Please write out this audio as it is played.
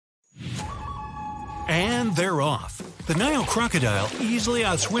And they're off. The Nile crocodile easily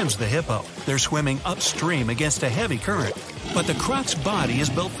outswims the hippo. They're swimming upstream against a heavy current. But the croc's body is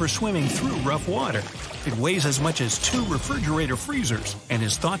built for swimming through rough water. It weighs as much as 2 refrigerator freezers and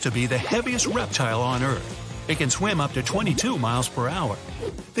is thought to be the heaviest reptile on Earth. It can swim up to 22 miles per hour.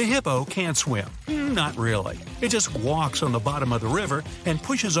 The hippo can't swim. Not really. It just walks on the bottom of the river and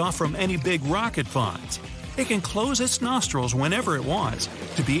pushes off from any big rock it finds. It can close its nostrils whenever it wants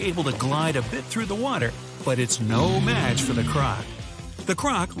to be able to glide a bit through the water, but it's no match for the croc. The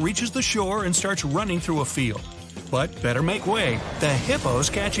croc reaches the shore and starts running through a field. But better make way, the hippo's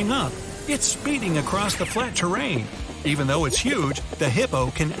catching up. It's speeding across the flat terrain. Even though it's huge, the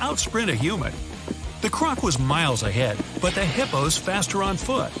hippo can outsprint a human. The croc was miles ahead, but the hippo's faster on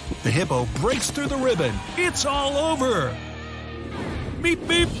foot. The hippo breaks through the ribbon. It's all over! Beep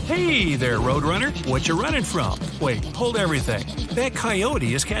beep! Hey there, Roadrunner! What you running from? Wait, hold everything. That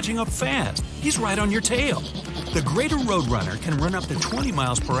coyote is catching up fast. He's right on your tail. The greater Roadrunner can run up to 20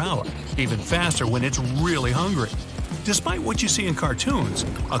 miles per hour, even faster when it's really hungry. Despite what you see in cartoons,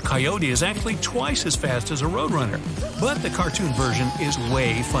 a coyote is actually twice as fast as a Roadrunner, but the cartoon version is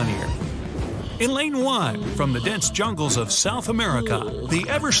way funnier. In Lane 1, from the dense jungles of South America, the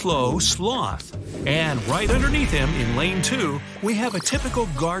ever-slow sloth. And right underneath him, in Lane 2, we have a typical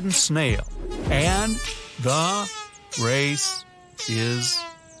garden snail. And the race is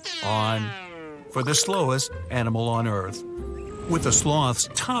on for the slowest animal on Earth. With the sloth's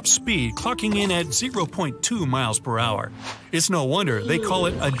top speed clocking in at 0.2 miles per hour. It's no wonder they call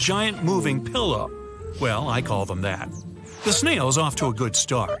it a giant moving pillow. Well, I call them that. The snail's off to a good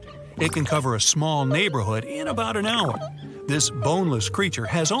start. It can cover a small neighborhood in about an hour. This boneless creature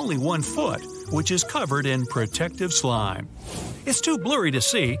has only 1 foot, which is covered in protective slime. It's too blurry to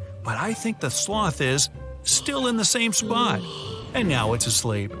see, but I think the sloth is still in the same spot. And now it's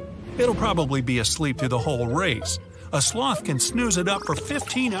asleep. It'll probably be asleep through the whole race. A sloth can snooze it up for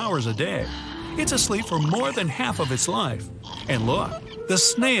 15 hours a day. It's asleep for more than half of its life. And look, the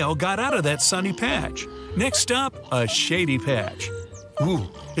snail got out of that sunny patch. Next up, a shady patch. Ooh,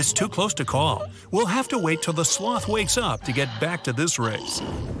 it's too close to call. We'll have to wait till the sloth wakes up to get back to this race.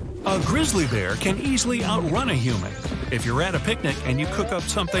 A grizzly bear can easily outrun a human. If you're at a picnic and you cook up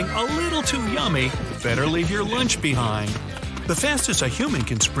something a little too yummy, better leave your lunch behind. The fastest a human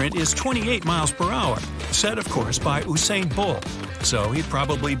can sprint is 28 miles per hour, set of course by Usain Bolt, so he'd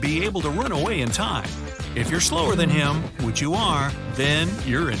probably be able to run away in time. If you're slower than him, which you are, then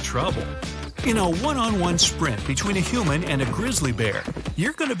you're in trouble. In a one-on-one sprint between a human and a grizzly bear,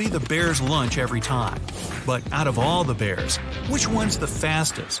 you're going to be the bear's lunch every time. But out of all the bears, which one's the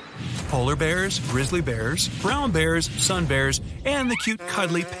fastest? Polar bears, grizzly bears, brown bears, sun bears, and the cute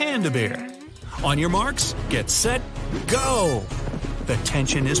cuddly panda bear. On your marks, get set, go! The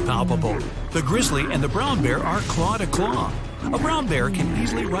tension is palpable. The grizzly and the brown bear are claw to claw. A brown bear can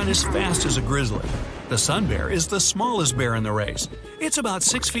easily run as fast as a grizzly. The sun bear is the smallest bear in the race. It's about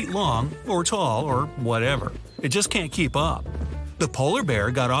 6 feet long, or tall, or whatever. It just can't keep up. The polar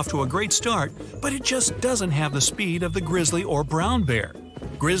bear got off to a great start, but it just doesn't have the speed of the grizzly or brown bear.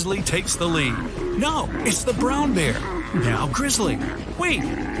 Grizzly takes the lead. No, it's the brown bear. Now grizzly. Wait,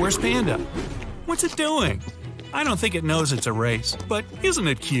 where's panda? What's it doing? I don't think it knows it's a race, but isn't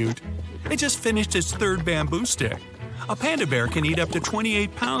it cute? It just finished its 3rd bamboo stick. A panda bear can eat up to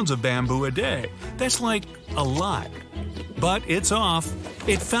 28 pounds of bamboo a day. That's like a lot. But it's off.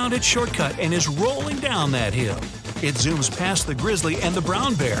 It found its shortcut and is rolling down that hill. It zooms past the grizzly and the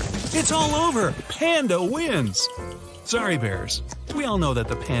brown bear. It's all over. Panda wins. Sorry, bears. We all know that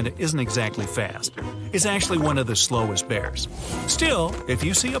the panda isn't exactly fast. It's actually one of the slowest bears. Still, if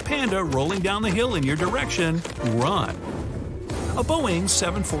you see a panda rolling down the hill in your direction, run. A Boeing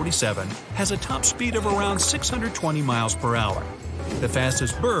 747 has a top speed of around 620 miles per hour. The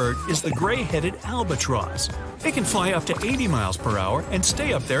fastest bird is the gray-headed albatross. It can fly up to 80 miles per hour and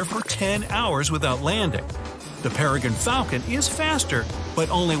stay up there for 10 hours without landing. The peregrine falcon is faster, but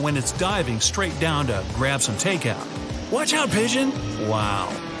only when it's diving straight down to grab some takeout. Watch out, pigeon!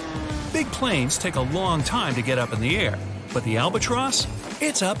 Wow. Big planes take a long time to get up in the air, but the albatross?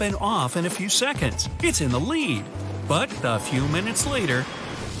 It's up and off in a few seconds. It's in the lead. But a few minutes later,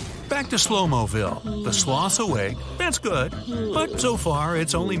 back to Slow-Moville. The sloth's awake, that's good, but so far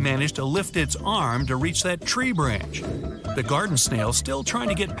it's only managed to lift its arm to reach that tree branch. The garden snail's still trying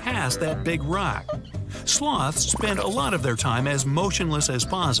to get past that big rock. Sloths spend a lot of their time as motionless as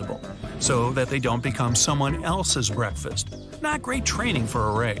possible, so that they don't become someone else's breakfast. Not great training for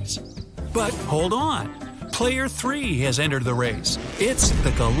a race. But hold on! Player 3 has entered the race. It's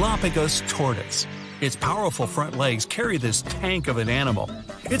the Galapagos tortoise. Its powerful front legs carry this tank of an animal.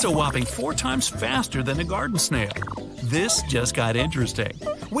 It's a whopping 4 times faster than a garden snail. This just got interesting.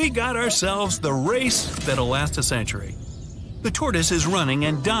 We got ourselves the race that'll last a century. The tortoise is running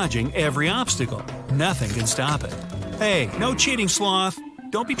and dodging every obstacle. Nothing can stop it. Hey, no cheating, sloth!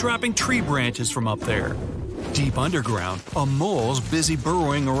 Don't be dropping tree branches from up there. Deep underground, a mole's busy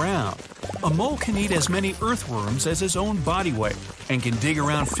burrowing around. A mole can eat as many earthworms as his own body weight and can dig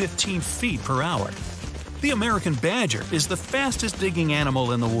around 15 feet per hour. The American badger is the fastest digging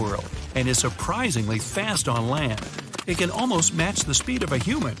animal in the world and is surprisingly fast on land. It can almost match the speed of a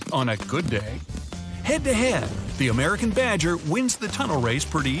human on a good day. Head-to-head, the American badger wins the tunnel race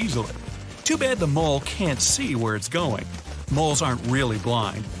pretty easily. Too bad the mole can't see where it's going. Moles aren't really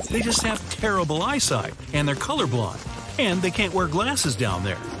blind, they just have terrible eyesight and they're colorblind, and they can't wear glasses down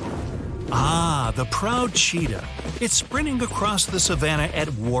there. Ah, the proud cheetah. It's sprinting across the savannah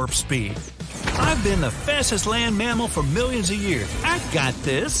at warp speed. I've been the fastest land mammal for millions of years. I got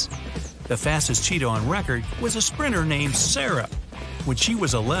this! The fastest cheetah on record was a sprinter named Sarah. When she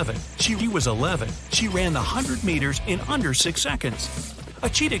was 11, she ran the 100 meters in under 6 seconds. A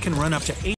cheetah can run up to 8